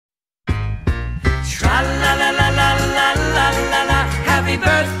Tra-la-la-la-la-la-la-la-la, happy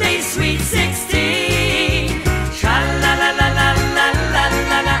birthday, sweet 16.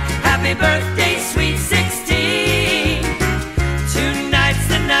 Tra-la-la-la-la-la-la-la-la, happy birthday, sweet 16. Tonight's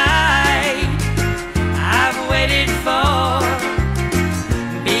the night I've waited for,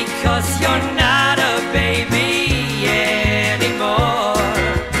 because you're not a baby anymore.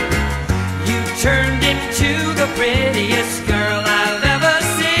 You turned into the prettiest girl I've ever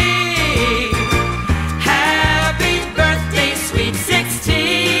seen. Happy birthday, sweet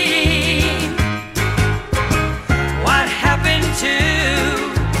 16. What happened to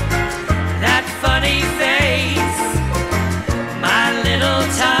that funny face? My little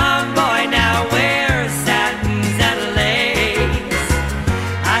tomboy now wears satins and lace.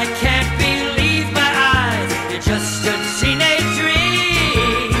 I can't believe my eyes, you're just a teenage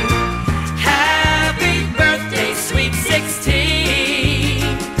dream. Happy birthday, sweet 16.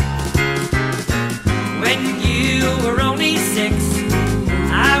 When you were only 6,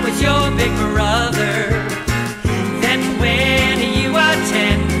 I was your big brother. Then when you were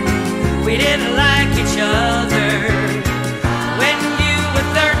 10, we didn't like each other. When you were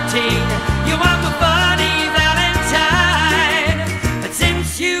 13, you were my funny Valentine. But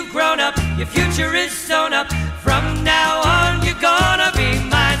since you've grown up, your future is sewn up. From now on, you're gonna be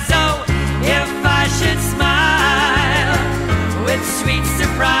mine. So if I should smile with sweet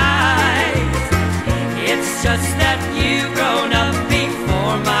surprise, it's just that